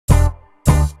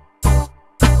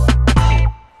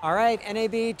All right,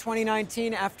 NAB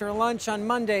 2019 after lunch on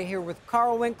Monday here with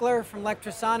Karl Winkler from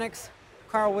Lectrosonics.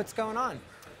 Karl, what's going on?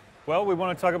 Well, we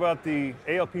want to talk about the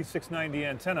ALP690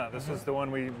 antenna. This is the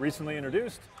one we recently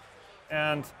introduced.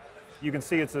 And you can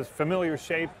see it's a familiar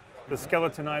shape, the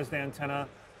skeletonized antenna,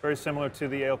 very similar to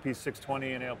the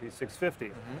ALP620 and ALP650.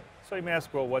 So you may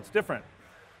ask, well, what's different?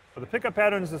 Well, the pickup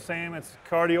pattern is the same. It's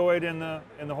cardioid in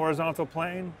the horizontal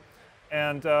plane.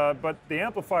 And, but the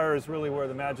amplifier is really where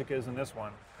the magic is in this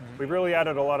one. We've really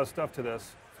added a lot of stuff to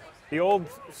this. The old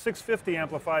 650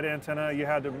 amplified antenna, you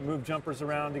had to move jumpers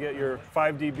around to get your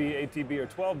 5 dB, 8 dB, or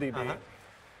 12 dB.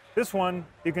 This one,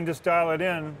 you can just dial it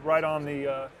in right on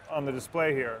the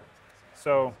display here.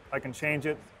 So I can change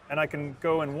it, and I can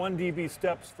go in 1 dB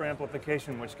steps for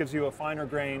amplification, which gives you a finer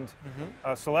grained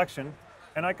selection.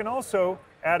 And I can also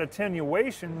add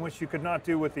attenuation, which you could not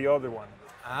do with the other one.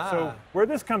 So where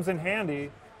this comes in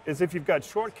handy is if you've got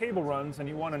short cable runs and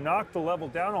you want to knock the level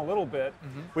down a little bit,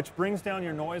 which brings down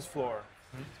your noise floor.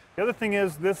 The other thing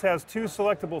is this has 2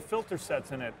 selectable filter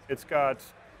sets in it. It's got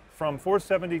from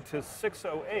 470 to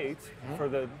 608 for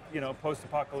the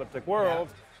post-apocalyptic world.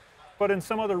 But in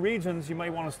some other regions, you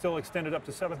may want to still extend it up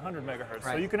to 700 megahertz.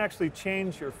 So you can actually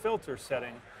change your filter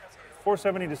setting,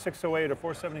 470 to 608 or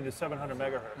 470 to 700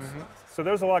 megahertz. So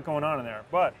there's a lot going on in there.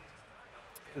 But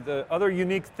the other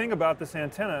unique thing about this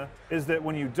antenna is that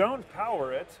when you don't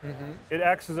power it, it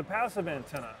acts as a passive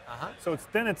antenna. So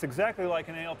it's exactly like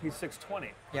an ALP620.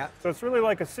 So it's really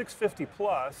like a 650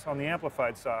 plus on the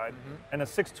amplified side and a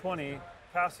 620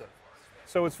 passive.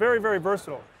 So it's very, very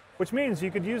versatile, which means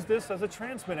you could use this as a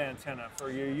transmit antenna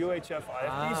for your UHF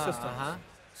IFD systems.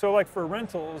 So like for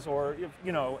rentals, or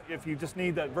if you just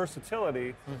need that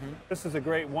versatility, this is a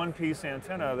great one-piece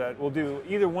antenna that will do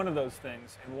either one of those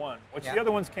things in one, which the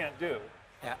other ones can't do.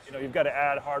 You've got to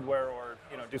add hardware or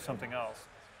do something else.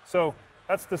 So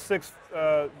that's the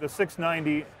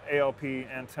 690 ALP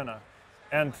antenna,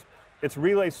 and it's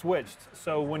relay switched.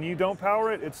 So when you don't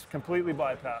power it, it's completely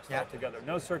bypassed altogether.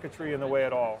 No circuitry in the way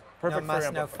at all. Perfect no for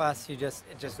muss, no fuss. It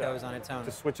just goes on its own.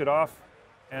 Just switch it off.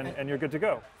 And you're good to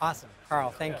go. Awesome. Karl,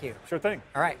 thank you. Sure thing.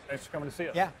 All right. Thanks for coming to see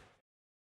us. Yeah.